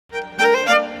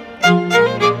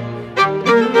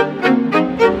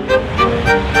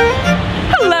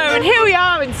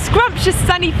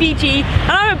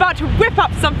to whip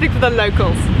up something for the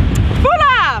locals.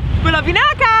 Voila!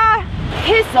 Bulavinaka!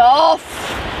 Piss off!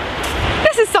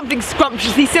 This is something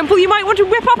scrumptiously simple you might want to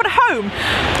whip up at home.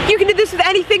 You can do this with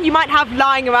anything you might have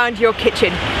lying around your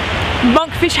kitchen.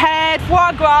 Monkfish head,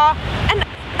 foie gras, and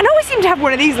I always seem to have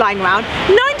one of these lying around.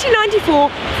 1994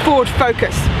 Ford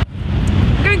Focus.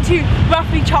 I'm going to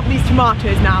roughly chop these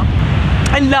tomatoes now.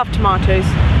 I love tomatoes.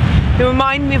 They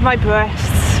remind me of my breasts.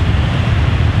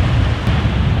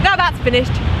 Now that's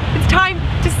finished, it's time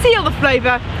to seal the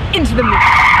flavour into the meat.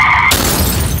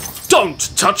 Don't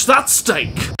touch that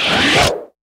steak!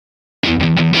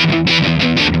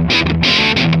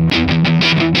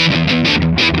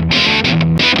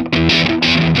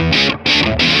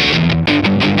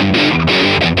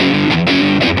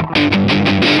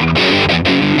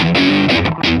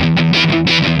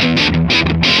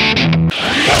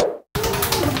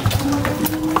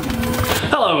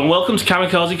 Hello and welcome to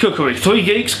Kamikaze Cookery, 3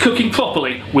 geeks cooking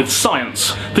properly with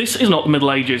science. This is not the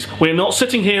Middle Ages. We're not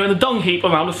sitting here in a dung heap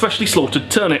around a freshly slaughtered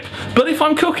turnip. But if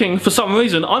I'm cooking, for some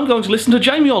reason, I'm going to listen to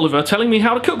Jamie Oliver telling me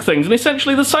how to cook things in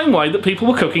essentially the same way that people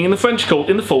were cooking in the French court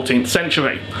in the 14th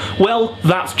century. Well,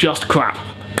 that's just crap.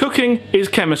 Cooking is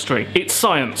chemistry, it's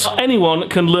science. Anyone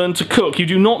can learn to cook, you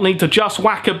do not need to just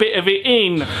whack a bit of it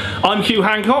in. I'm Hugh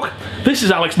Hancock, this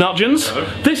is Alex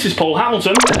Nutgens, this is Paul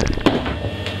Hamilton.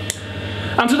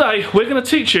 And today we're going to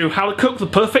teach you how to cook the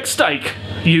perfect steak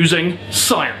using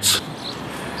science.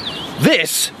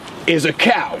 This is a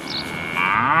cow.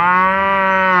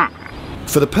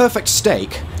 For the perfect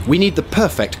steak, we need the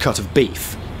perfect cut of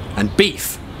beef. And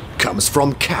beef comes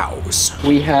from cows.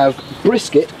 We have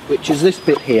brisket, which is this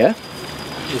bit here.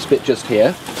 This bit just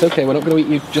here. It's okay, we're not going to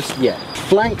eat you just yet.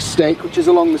 Flank steak, which is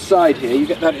along the side here. You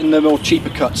get that in the more cheaper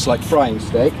cuts like frying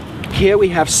steak. Here we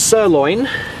have sirloin,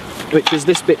 which is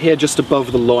this bit here just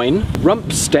above the loin.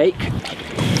 Rump steak,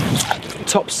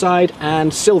 top side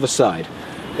and silver side.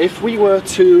 If we were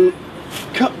to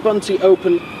cut Bunty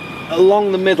open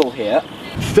along the middle here,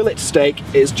 fillet steak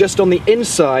is just on the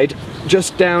inside,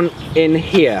 just down in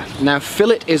here. Now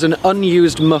fillet is an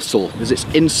unused muscle because it's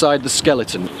inside the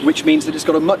skeleton, which means that it's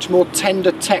got a much more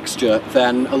tender texture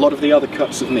than a lot of the other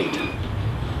cuts of meat.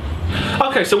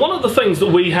 Okay, so one of the things that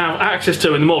we have access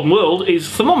to in the modern world is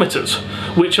thermometers,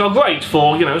 which are great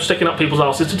for, you know, sticking up people's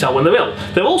asses to tell when they're ill.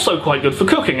 They're also quite good for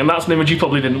cooking, and that's an image you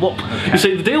probably didn't want. Okay. You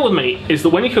see, the deal with meat is that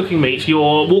when you're cooking meat,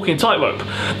 you're walking a tightrope.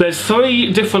 There's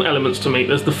 3 different elements to meat.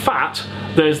 There's the fat,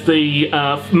 there's the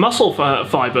muscle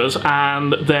fibres,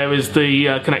 and there is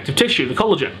the connective tissue, the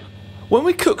collagen. When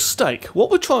we cook steak, what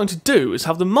we're trying to do is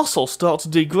have the muscle start to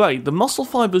degrade, the muscle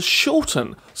fibres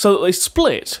shorten so that they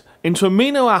split into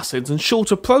amino acids and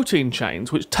shorter protein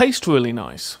chains which taste really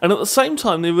nice, and at the same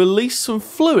time they release some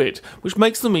fluid which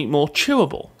makes the meat more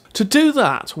chewable. To do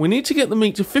that, we need to get the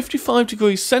meat to 55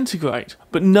 degrees centigrade,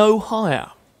 but no higher.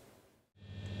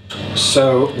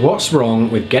 So what's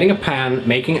wrong with getting a pan,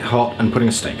 making it hot and putting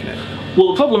a steak in it?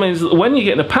 Well, the problem is that when you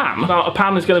get in a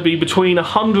pan is going to be between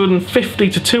 150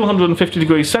 to 250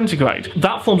 degrees centigrade.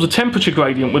 That forms a temperature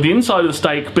gradient, with the inside of the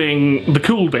steak being the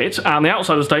cool bit and the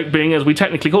outside of the steak being, as we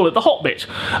technically call it, the hot bit.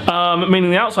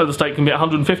 Meaning the outside of the steak can be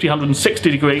 150,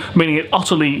 160 degrees, meaning it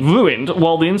utterly ruined,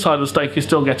 while the inside of the steak is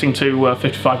still getting to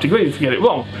 55 degrees if you get it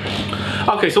wrong.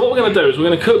 Okay, so what we're going to do is we're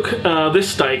going to cook this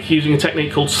steak using a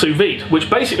technique called sous vide, which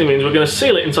basically means we're going to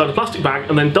seal it inside a plastic bag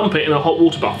and then dump it in a hot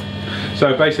water bath.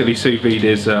 So basically sous vide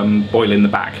is boiling the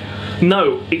bag?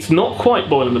 No, it's not quite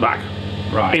boiling the bag.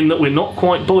 Right. In that we're not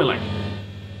quite boiling.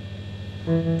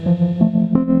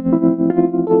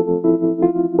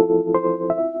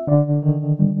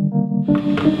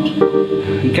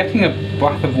 Getting a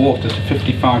bath of water to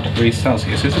 55 degrees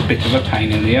Celsius is a bit of a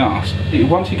pain in the arse.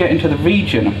 Once you get into the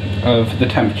region of the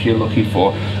temperature you're looking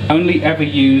for, only ever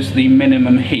use the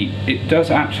minimum heat. It does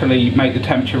actually make the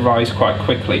temperature rise quite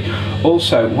quickly.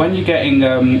 Also, when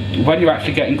you're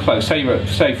actually getting close,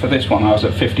 say for this one I was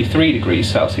at 53 degrees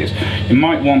Celsius, you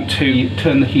might want to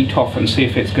turn the heat off and see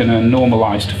if it's going to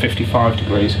normalise to 55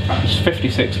 degrees. It's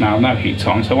 56 now, no heat's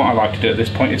on, so what I like to do at this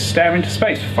point is stare into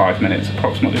space for 5 minutes,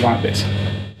 approximately like this.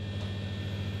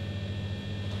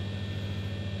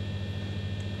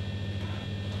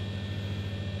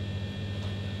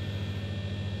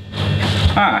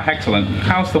 Ah, excellent.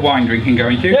 How's the wine drinking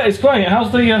going, Hugh? Yeah, it's great.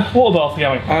 How's the water bath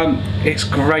going? It's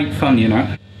great fun, you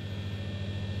know.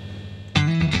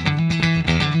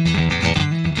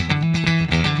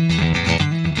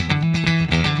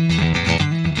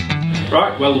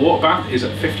 Right, well the water bath is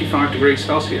at 55 degrees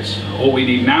Celsius. All we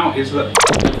need now is the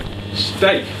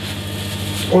steak.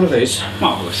 One of these.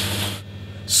 Marvellous.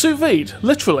 Sous vide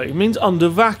literally means under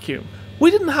vacuum. We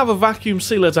didn't have a vacuum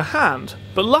sealer to hand,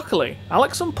 but luckily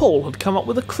Alex and Paul had come up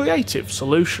with a creative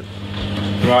solution.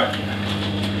 Right,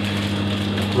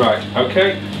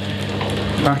 okay.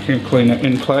 Vacuum cleaner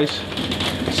in place.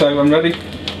 So I'm ready.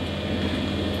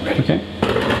 Okay.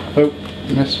 Oh,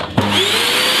 miss.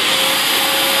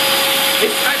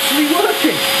 It's actually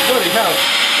working! Bloody hell.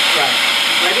 Right,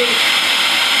 ready?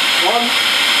 1,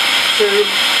 2,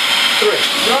 3.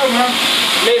 Go, man.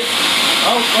 Miss.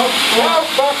 Oh,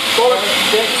 Fuck, bollocks,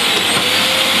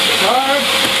 no.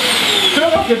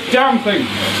 Turn off the damn thing.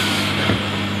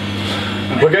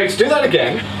 We're going to do that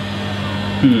again.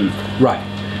 Right.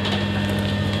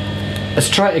 Let's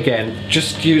try it again.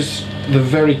 Just use the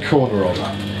very corner of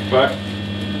that. Right.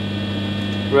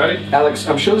 Ready? Alex,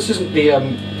 I'm sure this isn't the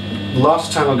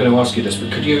last time I'm going to ask you this,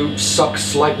 but could you suck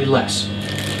slightly less?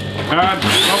 Not the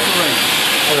ring.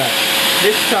 Alright.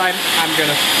 This time I'm going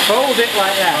to fold it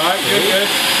like that. Alright, good.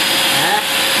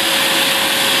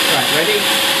 Right, ready?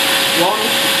 1,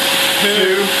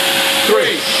 2,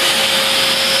 3.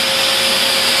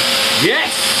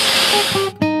 Yes!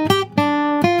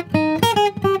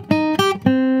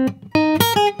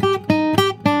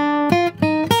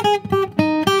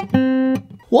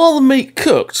 While the meat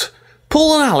cooked,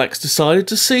 Paul and Alex decided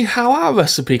to see how our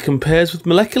recipe compares with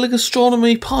molecular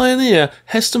gastronomy pioneer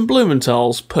Heston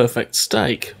Blumenthal's perfect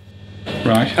steak.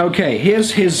 Right. Okay,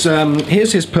 here's his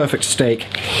perfect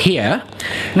steak here.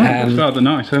 Looks rather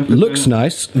nice, huh? Looks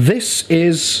nice. This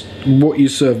is what you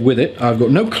serve with it. I've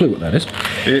got no clue what that is.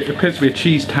 It appears to be a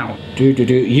cheese towel.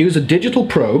 Use a digital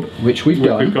probe, which we've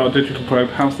done. We've got a digital probe.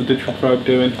 How's the digital probe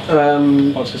doing?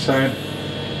 What's it saying?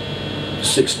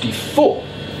 64.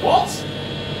 What?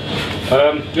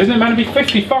 Isn't it meant to be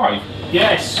 55?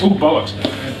 Yes. Oh, bollocks.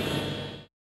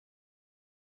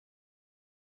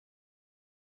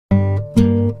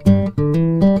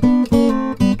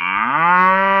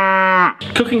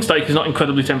 Cooking steak is not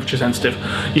incredibly temperature sensitive.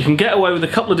 You can get away with a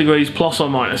couple of degrees plus or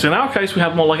minus. In our case we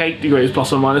had more like 8 degrees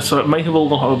plus or minus, so it may have all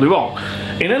gone horribly wrong.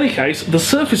 In any case, the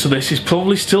surface of this is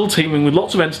probably still teeming with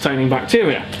lots of entertaining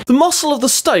bacteria. The muscle of the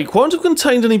steak won't have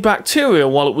contained any bacteria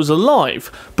while it was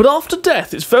alive, but after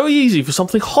death it's very easy for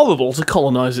something horrible to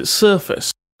colonise its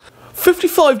surface.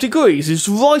 55 degrees is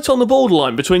right on the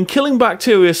borderline between killing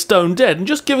bacteria stone dead and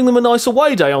just giving them a nice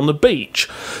away day on the beach.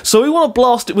 So we want to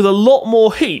blast it with a lot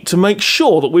more heat to make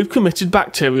sure that we've committed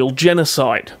bacterial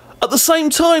genocide. At the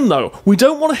same time though, we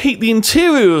don't want to heat the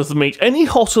interior of the meat any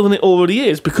hotter than it already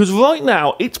is, because right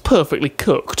now it's perfectly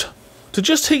cooked. To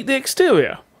just heat the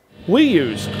exterior, we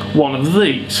use one of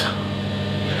these.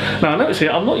 Now notice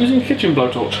here, I'm not using a kitchen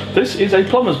blowtorch. This is a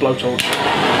plumber's blowtorch,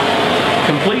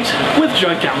 complete with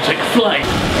gigantic flame.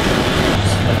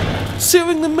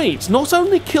 Searing the meat not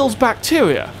only kills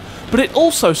bacteria, but it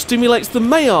also stimulates the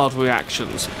Maillard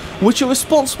reactions, which are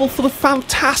responsible for the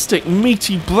fantastic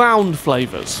meaty browned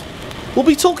flavours. We'll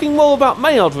be talking more about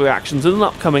Maillard reactions in an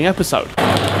upcoming episode.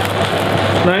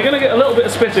 Now you're going to get a little bit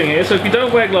of spitting here, so if you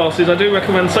don't wear glasses I do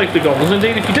recommend safety goggles.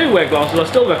 Indeed, if you do wear glasses I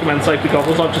still recommend safety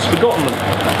goggles, I've just forgotten them.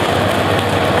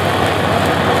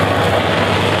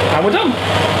 And we're done.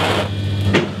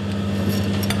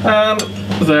 And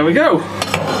there we go.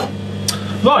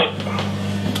 Right,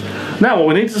 now what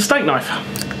we need is a steak knife.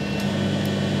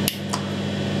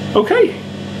 Okay,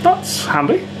 that's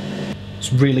handy.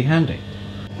 It's really handy.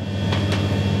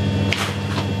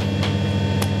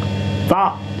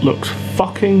 That looks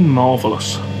fucking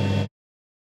marvellous.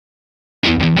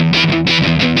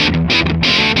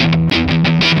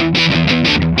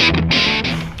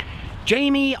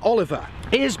 Jamie Oliver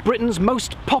is Britain's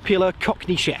most popular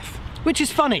Cockney chef, which is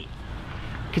funny,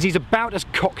 because he's about as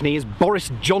Cockney as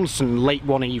Boris Johnson late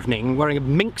one evening, wearing a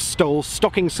mink stole,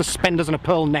 stockings, suspenders and a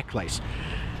pearl necklace.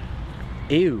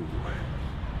 Ew.